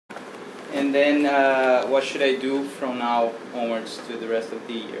and then what should I do from now onwards to the rest of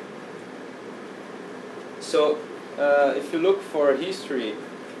the year. So if you look for history,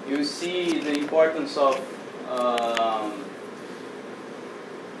 you see the importance of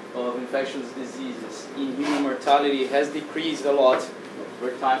infectious diseases in human mortality has decreased a lot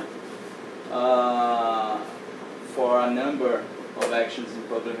over time for a number of actions in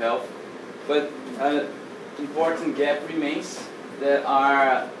public health, but an important gap remains. There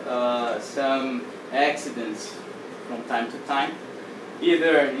are some accidents from time to time,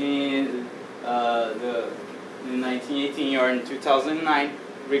 either in the 1918 or in 2009,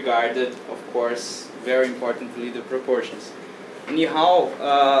 regarded, of course, very importantly, the proportions.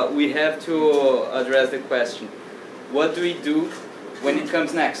 Anyhow, we have to address the question, what do we do when it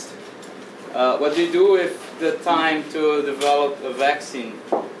comes next? What do we do if the time to develop a vaccine,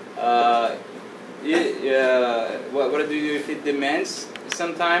 what do we do if it demands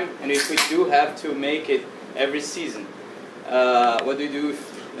some time, and if we do have to make it every season? What do we do if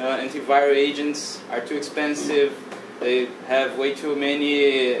antiviral agents are too expensive, they have way too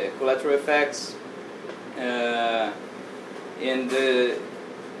many collateral effects, and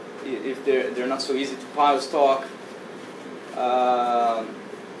if they're not so easy to pile stock?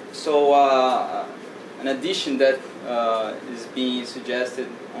 An addition that is being suggested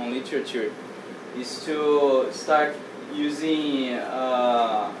on literature is to start using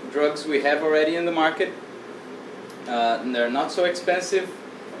drugs we have already in the market. And they're not so expensive,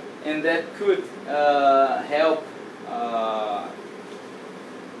 and that could help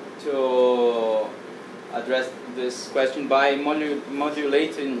to address this question by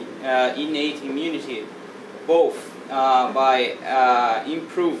modulating innate immunity, both by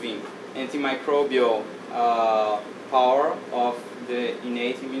improving antimicrobial power of the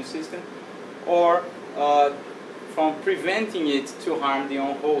innate immune system, or from preventing it to harm the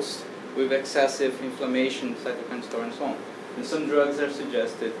own host with excessive inflammation, cytokine storm, and so on. And some drugs are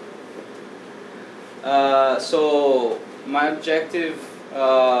suggested. So my objective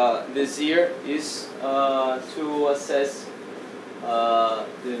this year is to assess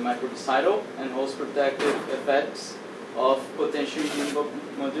the microbicidal and host protective effects of potential immune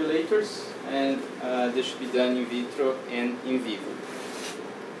modulators, and this should be done in vitro and in vivo.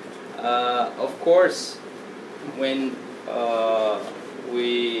 Of course, when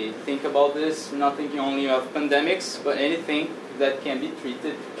we think about this, not thinking only of pandemics, but anything that can be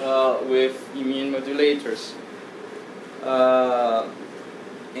treated with immune modulators.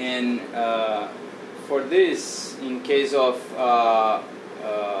 For this, in case of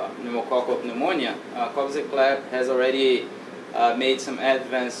pneumococcal pneumonia, Cogsec Lab has already made some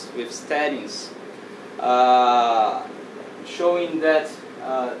advance with statins, showing that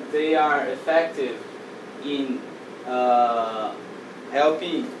they are effective in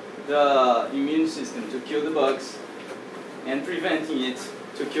helping the immune system to kill the bugs and preventing it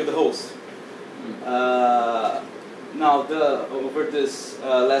to kill the host. Now, over this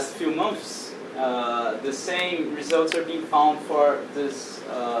last few months, the same results are being found for this,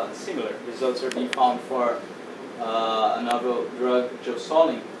 similar results are being found for another drug,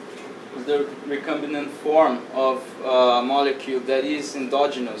 josolin, the recombinant form of a molecule that is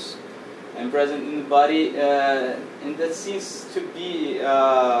endogenous and present in the body, and that seems to be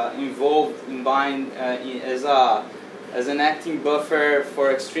involved in bind as an acting buffer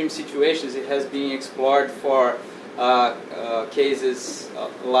for extreme situations. It has been explored for cases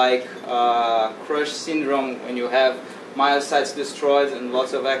like crush syndrome, when you have myocytes destroyed and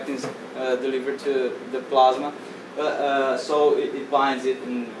lots of actins delivered to the plasma. So it binds it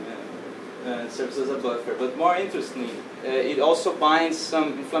and serves as a buffer. But more interestingly, it also binds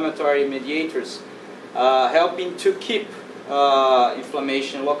some inflammatory mediators, helping to keep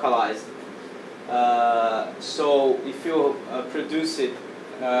inflammation localized. So if you produce it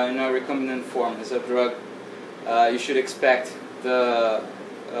in a recombinant form as a drug, you should expect the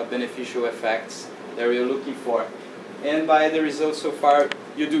beneficial effects that we're looking for. And by the results so far,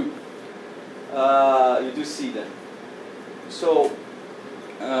 you do see them. So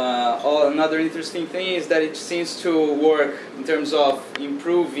another interesting thing is that it seems to work in terms of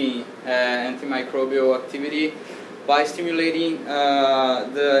improving antimicrobial activity by stimulating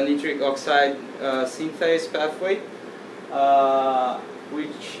the nitric oxide synthase pathway,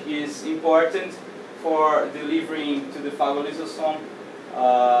 which is important for delivering to the phagolysosome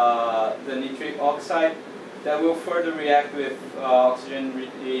the nitric oxide that will further react with oxygen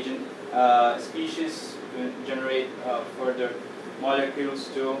reagent species to generate further molecules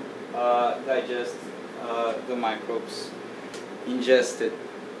to digest the microbes ingested.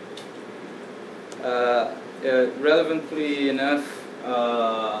 Relevantly enough,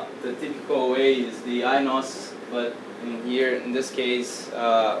 the typical way is the iNOS, but in this case,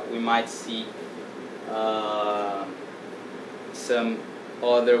 we might see some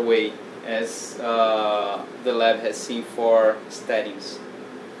other way, as the lab has seen for statins.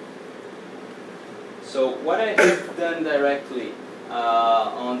 So what I have done directly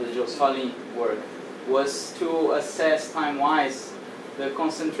on the Jossolin work was to assess time-wise the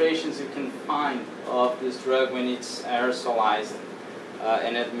concentrations you can find of this drug when it's aerosolized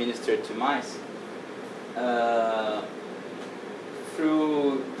and administered to mice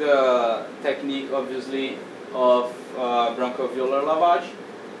through the technique, obviously, of bronchoalveolar lavage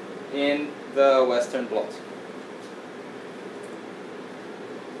in the Western blot.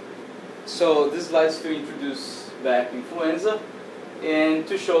 So this slides to introduce back influenza and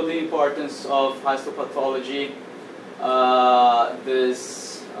to show the importance of histopathology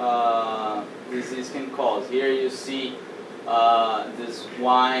this disease can cause. Here you see this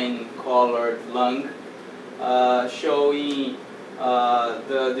wine-colored lung showing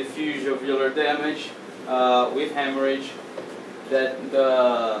the diffuse alveolar damage with hemorrhage that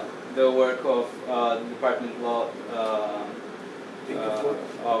the work of the Department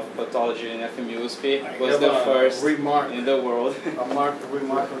of Pathology in FMUSP was the first in the world. A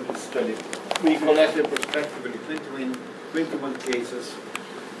remark on this study. We collected prospectively 21 cases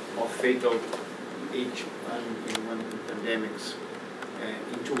of fatal H1N1 pandemics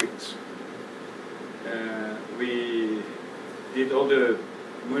in 2 weeks. We did all the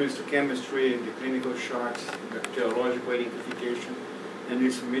immunohistochemistry, the clinical charts, the bacteriological identification, and we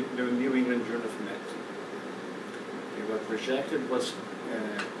submitted the New England Journal of Medicine. It was rejected, was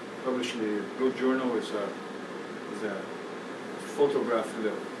published in the Blue Journal as a photograph of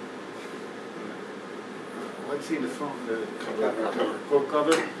the what's in the front, the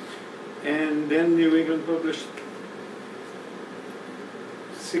cover, and then New England published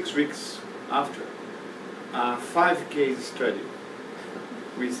 6 weeks after a 5-case study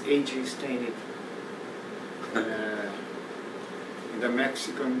with AG stained in the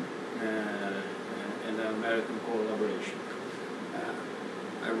Mexican and the American collaboration.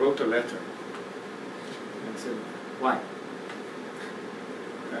 I wrote a letter and said, why?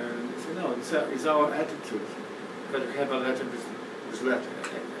 And he said, no, it's our attitude. But we have a letter, this letter.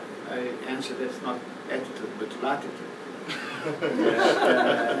 I answered, that's not attitude, but latitude.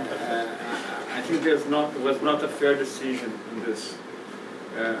 I think was not a fair decision on this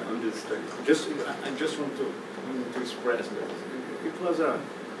study. I just want to express that it was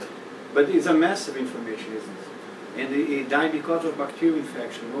but it's a massive information, isn't it? And he died because of bacterial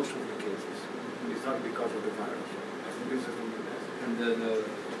infection, most of the cases. It's not because of the virus. I think this is the And the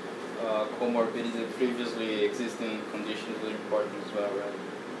comorbidities that previously existing conditions were important as well, right?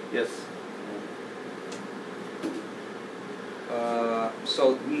 Yes.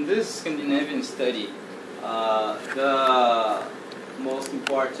 So in this Scandinavian study, the most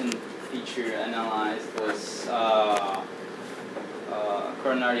important feature analyzed was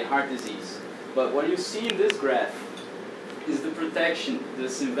coronary heart disease. But what you see in this graph is the protection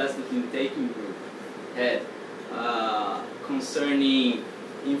this investigative taking group had concerning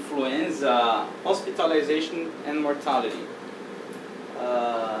influenza, hospitalization, and mortality.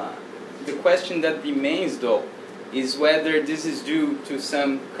 The question that remains, though, is whether this is due to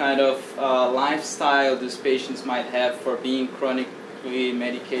some kind of lifestyle these patients might have for being chronically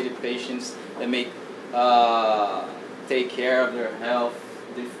medicated patients that may take care of their health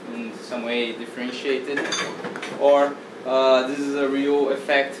in some way differentiated, or this is a real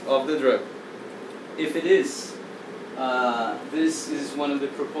effect of the drug. If it is, this is one of the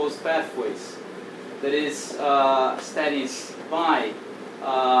proposed pathways, that is statins by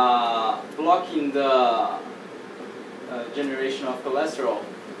blocking the generation of cholesterol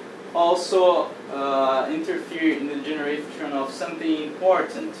also interfere in the generation of something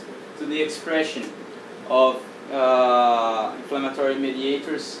important to the expression of inflammatory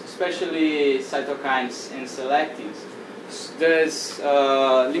mediators, especially cytokines and selectins, thus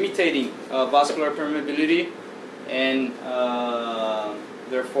limiting vascular permeability and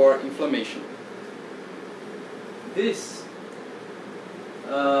therefore inflammation. This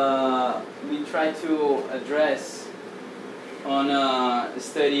we try to address on a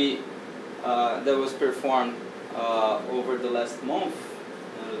study that was performed over the last month,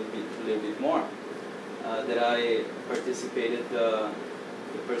 a little bit more, that I participated. The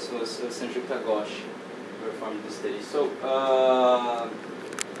person was Sanjukta Ghosh, performed the study. So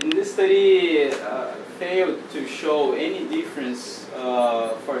in this study, failed to show any difference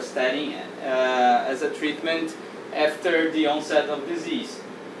for statin as a treatment after the onset of disease.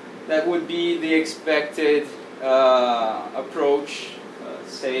 That would be the expected approach,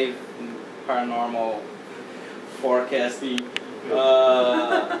 safe in paranormal forecasting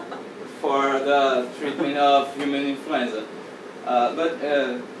for the treatment of human influenza. But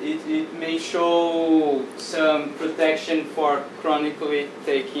it may show some protection for chronically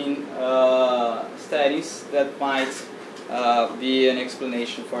taking studies that might be an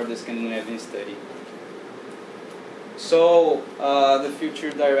explanation for the Scandinavian study. So the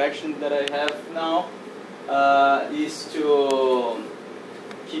future direction that I have now is to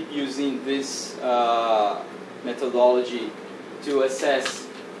keep using this methodology to assess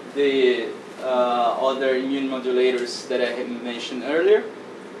the other immune modulators that I had mentioned earlier.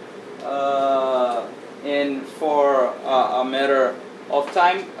 And for a matter of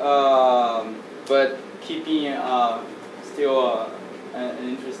time, but keeping still an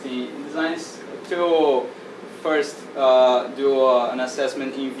interesting designs, to first do an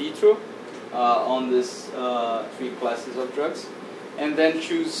assessment in vitro on these 3 classes of drugs, and then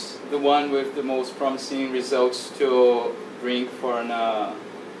choose the one with the most promising results to bring for an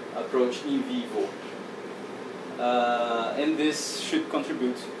approach in vivo. And this should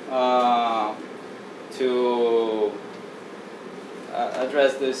contribute to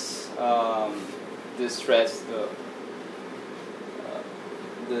address this this threats,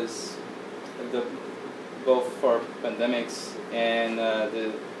 both for pandemics and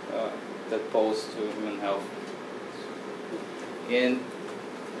that pose to human health. And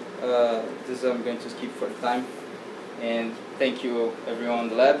this I'm going to skip for time. And thank you everyone in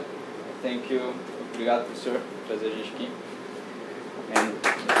the lab. Thank you. Obrigado, professor. Prazer a gente aqui.